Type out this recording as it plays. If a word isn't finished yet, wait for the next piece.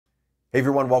Hey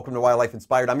everyone, welcome to Wildlife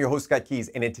Inspired. I'm your host, Scott Keys,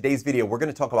 and in today's video, we're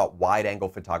going to talk about wide-angle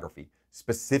photography,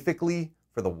 specifically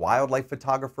for the wildlife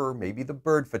photographer, maybe the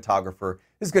bird photographer.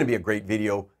 This is going to be a great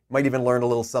video. You might even learn a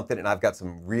little something, and I've got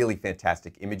some really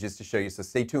fantastic images to show you, so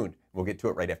stay tuned. We'll get to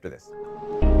it right after this.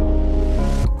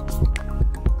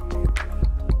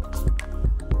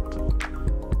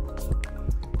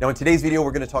 Now in today's video,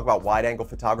 we're going to talk about wide-angle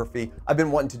photography. I've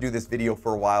been wanting to do this video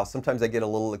for a while. Sometimes I get a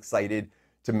little excited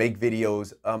to make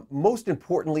videos. Most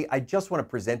importantly, I just want to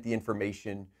present the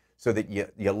information so that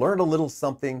you learn a little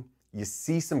something, you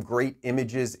see some great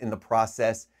images in the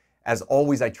process. As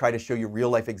always, I try to show you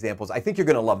real-life examples. I think you're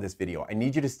going to love this video. I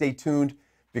need you to stay tuned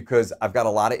because I've got a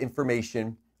lot of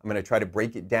information. I'm going to try to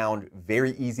break it down,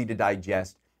 very easy to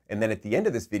digest. And then at the end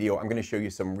of this video, I'm going to show you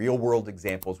some real-world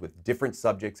examples with different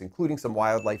subjects, including some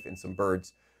wildlife and some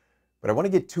birds. But I want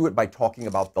to get to it by talking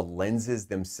about the lenses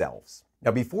themselves. Now,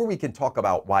 before we can talk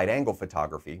about wide-angle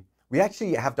photography, we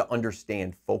actually have to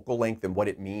understand focal length and what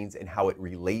it means and how it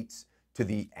relates to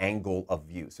the angle of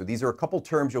view. So these are a couple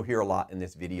terms you'll hear a lot in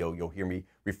this video. You'll hear me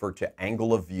refer to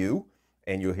angle of view,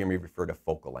 and you'll hear me refer to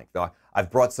focal length. Now,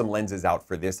 I've brought some lenses out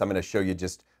for this. I'm going to show you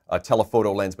just a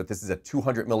telephoto lens, but this is a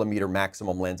 200 millimeter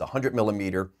maximum lens, 100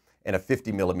 millimeter, and a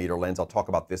 50 millimeter lens. I'll talk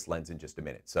about this lens in just a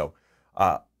minute. So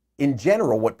in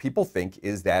general, what people think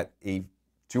is that a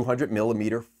 200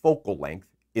 millimeter focal length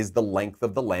is the length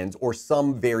of the lens or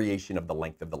some variation of the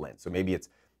length of the lens. So maybe it's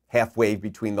halfway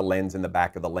between the lens and the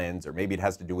back of the lens, or maybe it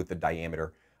has to do with the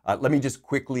diameter. Let me just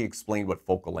quickly explain what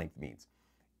focal length means.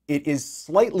 It is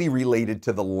slightly related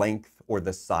to the length or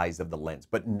the size of the lens,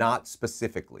 but not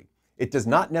specifically. It does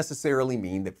not necessarily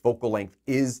mean that focal length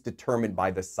is determined by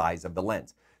the size of the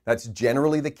lens. That's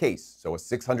generally the case. So a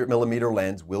 600 millimeter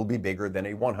lens will be bigger than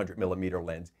a 100 millimeter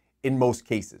lens in most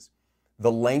cases.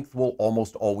 The length will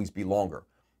almost always be longer,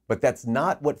 but that's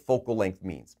not what focal length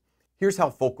means. Here's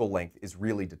how focal length is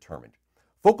really determined.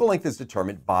 Focal length is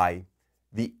determined by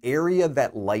the area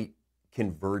that light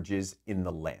converges in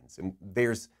the lens. And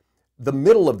there's the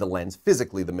middle of the lens,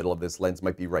 physically the middle of this lens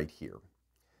might be right here.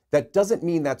 That doesn't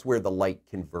mean that's where the light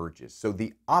converges. So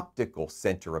the optical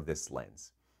center of this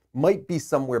lens might be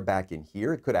somewhere back in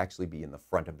here. It could actually be in the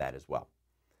front of that as well.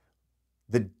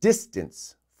 The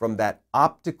distance from that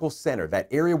optical center, that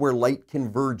area where light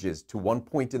converges to one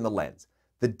point in the lens,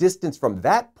 the distance from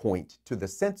that point to the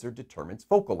sensor determines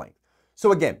focal length.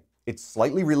 So again, it's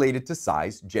slightly related to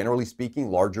size. Generally speaking,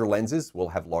 larger lenses will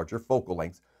have larger focal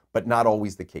lengths, but not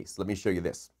always the case. Let me show you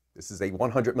this. This is a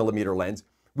 100 millimeter lens.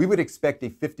 We would expect a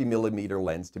 50 millimeter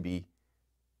lens to be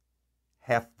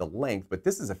half the length, but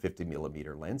this is a 50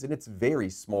 millimeter lens and it's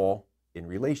very small in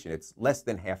relation. It's less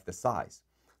than half the size.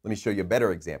 Let me show you a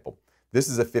better example. This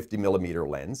is a 50 millimeter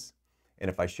lens, and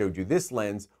if I showed you this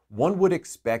lens, one would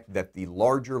expect that the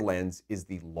larger lens is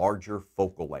the larger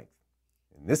focal length.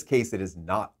 In this case, it is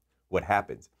not what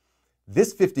happens.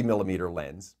 This 50 millimeter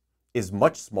lens is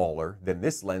much smaller than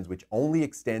this lens, which only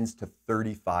extends to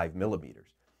 35 millimeters.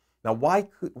 Now, why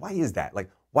is that?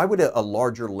 Like, why would a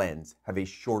larger lens have a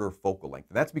shorter focal length?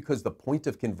 And that's because the point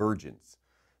of convergence,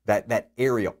 that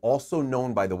area, also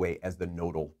known, by the way, as the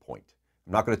nodal point.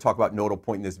 I'm not going to talk about nodal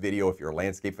point in this video. If you're a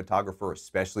landscape photographer,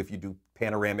 especially if you do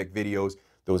panoramic videos,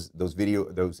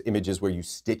 those images where you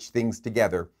stitch things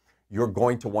together, you're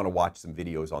going to want to watch some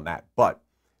videos on that. But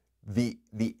the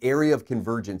area of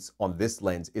convergence on this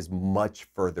lens is much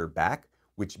further back,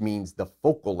 which means the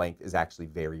focal length is actually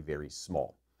very, very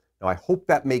small. Now, I hope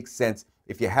that makes sense.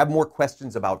 If you have more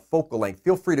questions about focal length,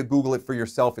 feel free to Google it for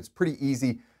yourself. It's pretty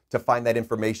easy to find that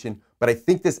information, but I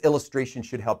think this illustration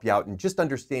should help you out in just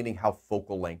understanding how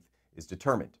focal length is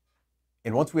determined.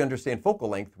 And once we understand focal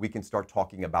length, we can start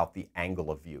talking about the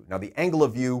angle of view. Now, the angle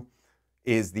of view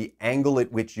is the angle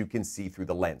at which you can see through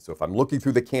the lens. So if I'm looking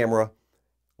through the camera,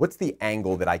 what's the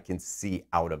angle that I can see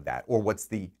out of that? Or what's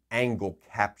the angle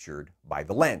captured by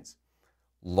the lens?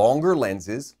 Longer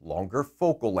lenses, longer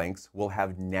focal lengths will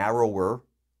have narrower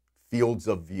fields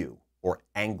of view or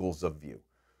angles of view.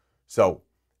 So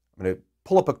I'm going to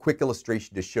pull up a quick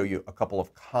illustration to show you a couple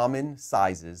of common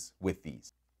sizes with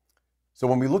these. So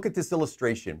when we look at this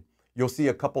illustration, you'll see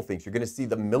a couple things. You're going to see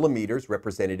the millimeters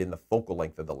represented in the focal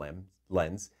length of the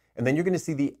lens, and then you're going to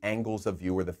see the angles of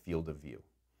view or the field of view.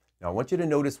 Now I want you to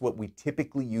notice what we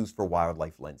typically use for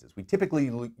wildlife lenses. We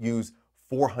typically use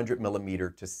 400 millimeter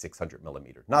to 600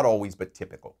 millimeter. Not always, but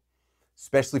typical.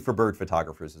 Especially for bird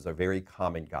photographers, those are very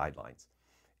common guidelines.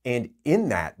 And in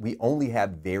that, we only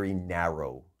have very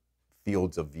narrow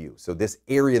fields of view. So this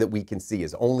area that we can see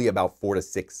is only about 4 to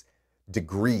 6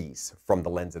 degrees from the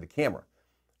lens of the camera.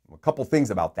 A couple things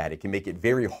about that. It can make it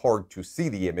very hard to see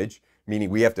the image,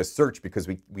 meaning we have to search because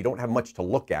we don't have much to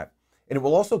look at. And it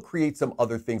will also create some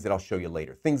other things that I'll show you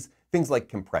later, things like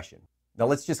compression. Now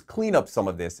let's just clean up some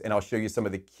of this and I'll show you some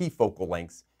of the key focal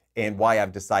lengths and why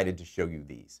I've decided to show you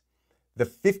these. The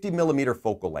 50mm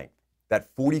focal length, that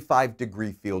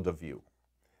 45-degree field of view,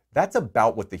 that's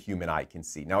about what the human eye can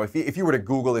see. Now, if you were to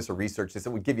Google this or research this,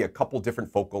 it would give you a couple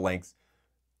different focal lengths.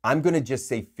 I'm going to just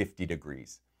say 50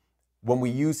 degrees. When we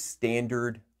use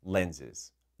standard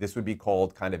lenses, this would be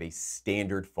called kind of a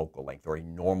standard focal length or a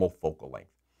normal focal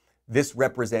length. This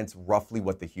represents roughly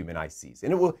what the human eye sees.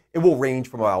 And it will range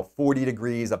from about 40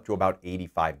 degrees up to about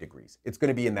 85 degrees. It's going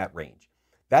to be in that range.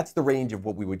 That's the range of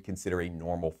what we would consider a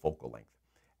normal focal length.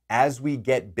 As we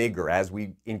get bigger, as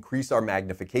we increase our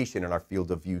magnification and our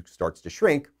field of view starts to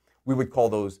shrink, we would call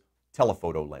those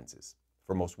telephoto lenses.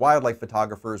 For most wildlife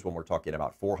photographers, when we're talking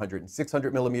about 400 and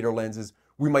 600 millimeter lenses,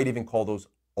 we might even call those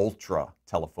ultra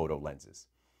telephoto lenses.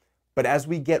 But as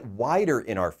we get wider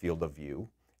in our field of view,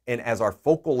 and as our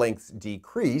focal lengths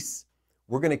decrease,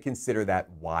 we're going to consider that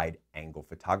wide angle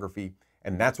photography,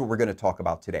 and that's what we're going to talk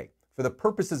about today. For the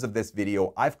purposes of this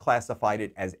video, I've classified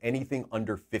it as anything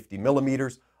under 50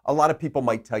 millimeters. A lot of people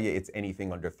might tell you it's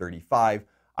anything under 35.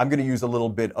 I'm going to use a little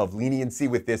bit of leniency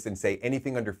with this and say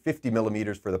anything under 50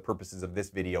 millimeters for the purposes of this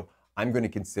video, I'm going to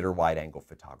consider wide angle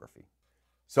photography.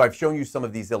 So I've shown you some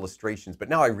of these illustrations, but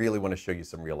now I really want to show you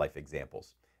some real life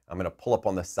examples. I'm going to pull up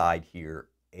on the side here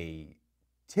a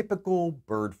typical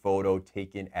bird photo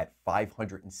taken at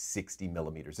 560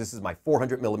 millimeters. This is my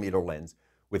 400 millimeter lens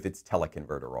with its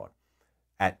teleconverter on.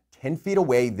 At 10 feet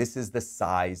away, this is the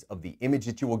size of the image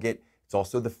that you will get. It's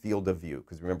also the field of view,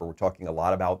 because remember, we're talking a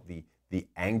lot about the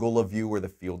angle of view or the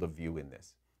field of view in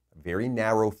this. A very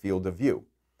narrow field of view.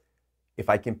 If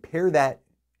I compare that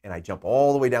and I jump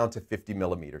all the way down to 50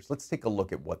 millimeters, let's take a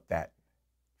look at what that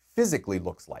physically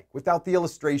looks like without the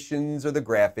illustrations or the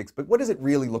graphics, but what does it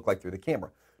really look like through the camera?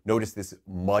 Notice this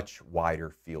much wider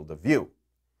field of view.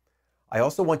 I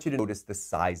also want you to notice the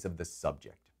size of the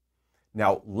subject.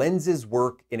 Now, lenses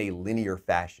work in a linear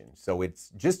fashion, so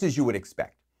it's just as you would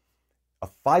expect. A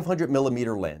 500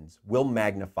 millimeter lens will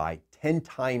magnify 10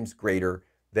 times greater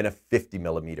than a 50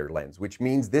 millimeter lens, which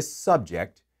means this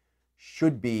subject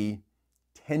should be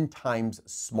 10 times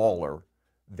smaller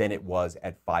than it was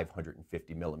at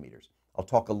 550 millimeters. I'll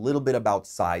talk a little bit about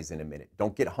size in a minute.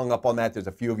 Don't get hung up on that. There's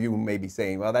a few of you who may be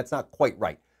saying, well, that's not quite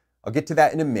right. I'll get to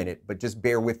that in a minute, but just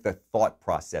bear with the thought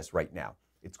process right now.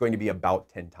 It's going to be about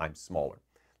 10 times smaller.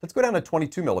 Let's go down to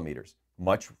 22 millimeters.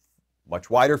 Much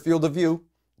wider field of view.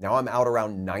 Now I'm out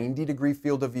around 90-degree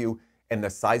field of view, and the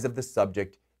size of the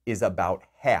subject is about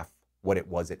half what it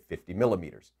was at 50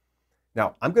 millimeters.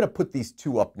 Now, I'm going to put these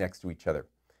two up next to each other.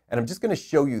 And I'm just going to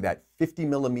show you that 50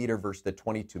 millimeter versus the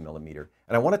 22 millimeter.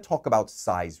 And I want to talk about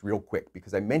size real quick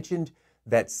because I mentioned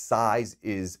that size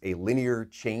is a linear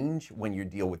change when you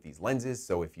deal with these lenses.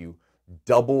 So if you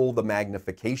double the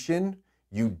magnification,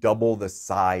 you double the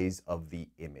size of the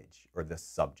image or the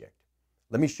subject.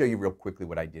 Let me show you real quickly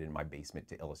what I did in my basement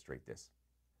to illustrate this.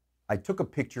 I took a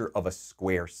picture of a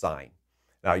square sign.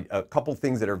 Now, a couple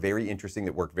things that are very interesting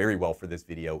that work very well for this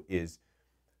video is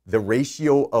the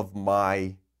ratio of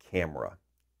my camera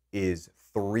is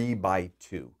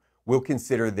 3:2. We'll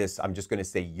consider this, I'm just going to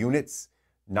say units,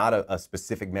 not a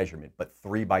specific measurement, but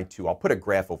 3:2. I'll put a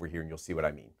graph over here and you'll see what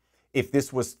I mean. If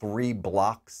this was 3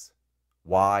 blocks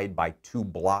wide by 2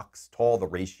 blocks tall, the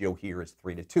ratio here is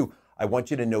 3:2. I want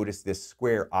you to notice this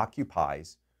square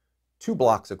occupies 2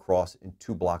 blocks across and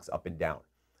 2 blocks up and down.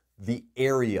 The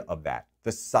area of that,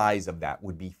 the size of that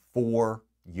would be 4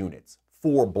 units,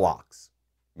 4 blocks.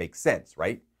 Makes sense,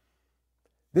 right?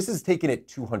 This is taken at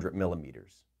 200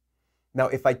 millimeters. Now,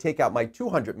 if I take out my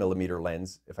 200 millimeter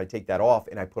lens, if I take that off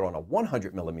and I put on a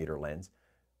 100 millimeter lens,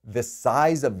 the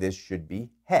size of this should be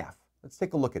half. Let's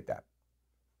take a look at that.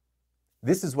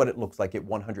 This is what it looks like at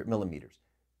 100 millimeters.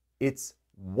 It's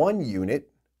 1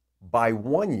 unit by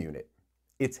 1 unit.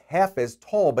 It's half as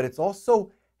tall, but it's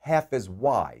also half as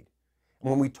wide. And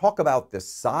when we talk about the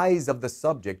size of the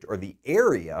subject or the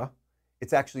area,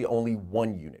 it's actually only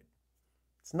 1 unit.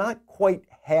 It's not quite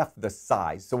half the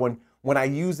size. So when I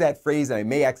use that phrase, and I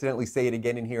may accidentally say it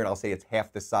again in here, and I'll say it's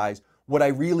half the size, what I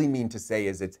really mean to say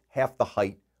is it's half the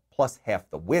height plus half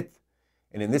the width.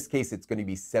 And in this case, it's going to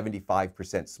be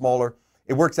 75% smaller.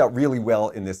 It works out really well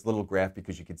in this little graph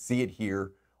because you can see it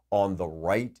here on the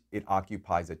right. It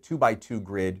occupies a 2x2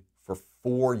 grid for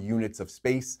 4 units of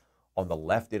space. On the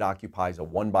left, it occupies a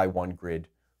 1x1 grid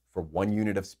for 1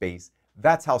 unit of space.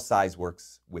 That's how size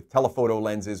works with telephoto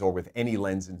lenses or with any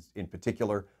lens in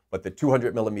particular, but the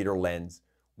 200 millimeter lens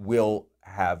will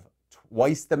have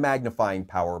twice the magnifying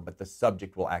power, but the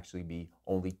subject will actually be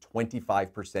only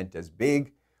 25% as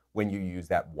big, when you use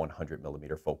that 100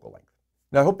 millimeter focal length.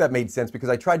 Now, I hope that made sense because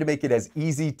I tried to make it as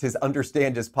easy to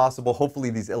understand as possible. Hopefully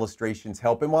these illustrations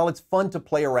help. And while it's fun to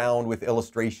play around with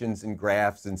illustrations and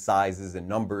graphs and sizes and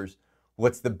numbers,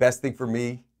 what's the best thing for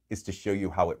me is to show you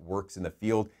how it works in the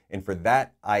field. And for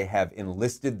that, I have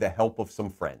enlisted the help of some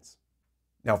friends.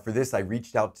 Now for this, I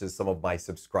reached out to some of my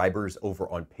subscribers over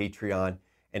on Patreon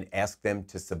and asked them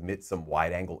to submit some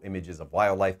wide-angle images of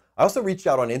wildlife. I also reached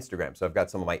out on Instagram. So I've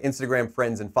got some of my Instagram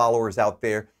friends and followers out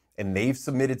there, and they've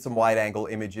submitted some wide-angle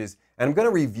images. And I'm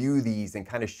gonna review these and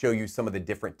kind of show you some of the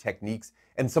different techniques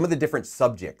and some of the different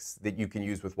subjects that you can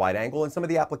use with wide-angle and some of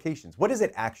the applications. What does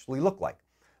it actually look like?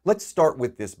 Let's start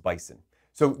with this bison.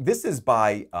 So this is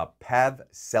by Pav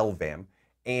Selvam,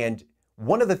 and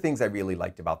one of the things I really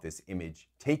liked about this image,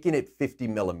 taken at 50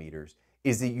 millimeters,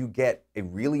 is that you get a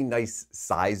really nice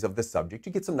size of the subject.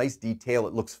 You get some nice detail.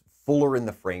 It looks fuller in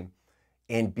the frame.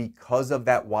 And because of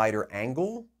that wider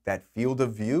angle, that field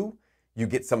of view, you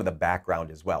get some of the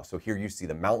background as well. So here you see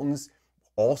the mountains,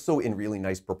 also in really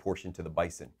nice proportion to the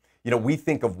bison. You know, we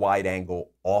think of wide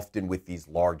angle often with these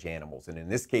large animals. And in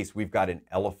this case, we've got an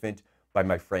elephant by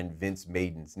my friend Vince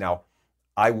Maidens. Now,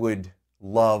 I would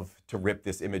love to rip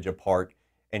this image apart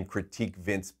and critique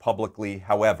Vince publicly.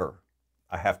 However,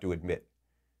 I have to admit,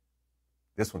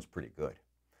 this one's pretty good.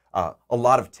 A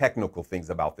lot of technical things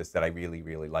about this that I really,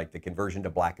 really like. The conversion to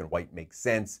black and white makes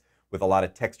sense with a lot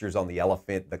of textures on the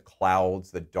elephant, the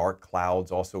clouds, the dark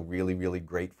clouds, also really, really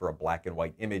great for a black and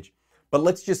white image. But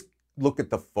let's just look at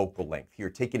the focal length here,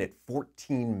 taken at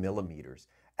 14 millimeters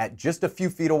at just a few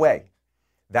feet away.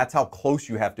 That's how close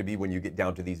you have to be when you get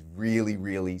down to these really,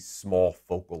 really small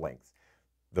focal lengths.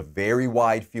 The very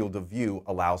wide field of view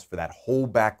allows for that whole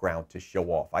background to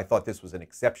show off. I thought this was an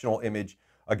exceptional image.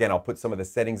 Again, I'll put some of the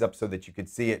settings up so that you could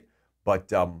see it,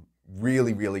 but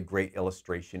really, really great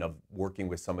illustration of working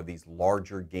with some of these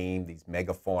larger game, these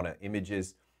megafauna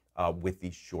images with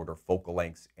these shorter focal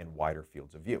lengths and wider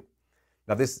fields of view.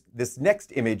 Now this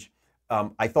next image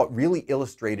I thought really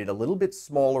illustrated a little bit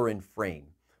smaller in frame,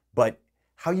 but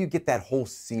how you get that whole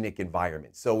scenic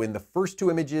environment. So in the first two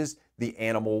images, the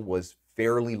animal was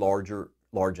fairly large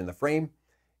in the frame.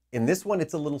 In this one,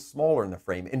 it's a little smaller in the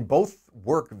frame, and both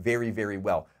work very, very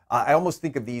well. I almost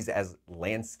think of these as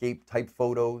landscape type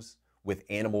photos with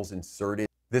animals inserted.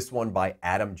 This one by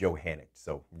Adam Johannick,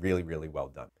 so really, really well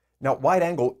done. Now, wide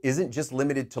angle isn't just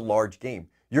limited to large game.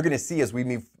 You're gonna see as we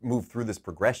move through this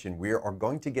progression, we are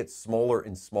going to get smaller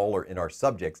and smaller in our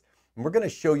subjects, and we're gonna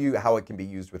show you how it can be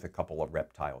used with a couple of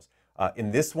reptiles.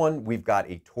 In this one, we've got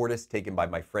a tortoise taken by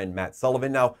my friend Matt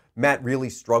Sullivan. Now, Matt really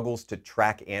struggles to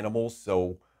track animals,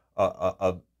 so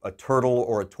a turtle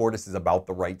or a tortoise is about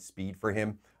the right speed for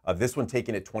him. This one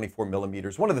taken at 24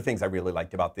 millimeters. One of the things I really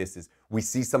liked about this is we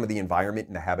see some of the environment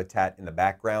and the habitat in the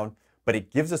background, but it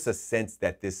gives us a sense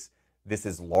that this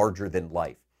is larger than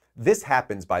life. This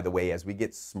happens, by the way, as we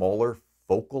get smaller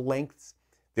focal lengths,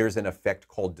 there's an effect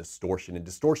called distortion. And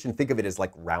distortion, think of it as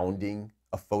like rounding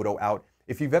a photo out.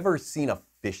 If you've ever seen a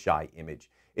fisheye image,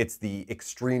 it's the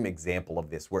extreme example of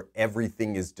this, where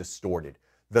everything is distorted.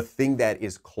 The thing that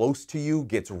is close to you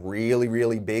gets really,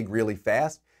 really big, really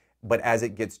fast, but as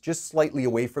it gets just slightly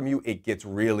away from you, it gets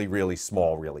really, really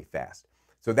small, really fast.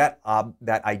 So that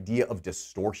idea of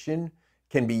distortion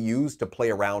can be used to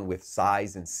play around with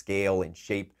size and scale and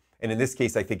shape. And in this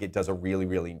case, I think it does a really,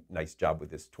 really nice job with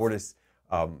this tortoise.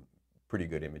 Pretty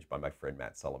good image by my friend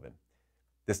Matt Sullivan.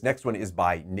 This next one is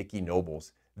by Nikki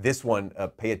Nobles. This one,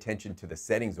 pay attention to the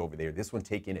settings over there. This one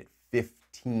taken at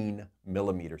 15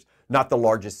 millimeters. Not the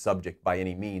largest subject by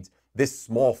any means. This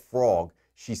small frog,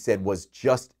 she said, was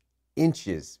just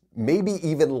inches, maybe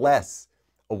even less,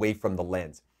 away from the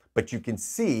lens. But you can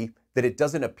see that it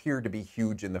doesn't appear to be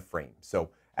huge in the frame. So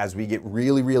as we get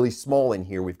really, really small in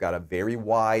here, we've got a very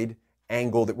wide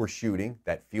angle that we're shooting.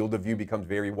 That field of view becomes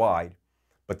very wide,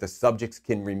 but the subjects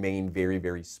can remain very,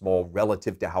 very small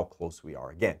relative to how close we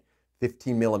are. Again,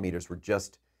 15 millimeters, we're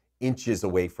just inches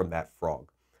away from that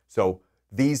frog. So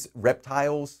these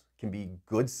reptiles can be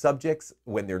good subjects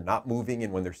when they're not moving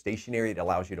and when they're stationary. It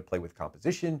allows you to play with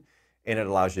composition, and it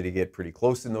allows you to get pretty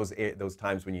close in those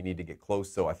times when you need to get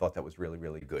close. So I thought that was really,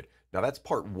 really good. Now that's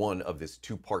part one of this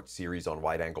two-part series on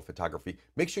wide-angle photography.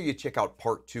 Make sure you check out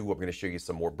part two. I'm going to show you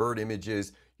some more bird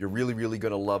images. You're really, really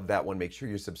going to love that one. Make sure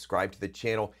you're subscribed to the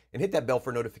channel and hit that bell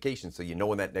for notifications so you know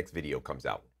when that next video comes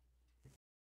out.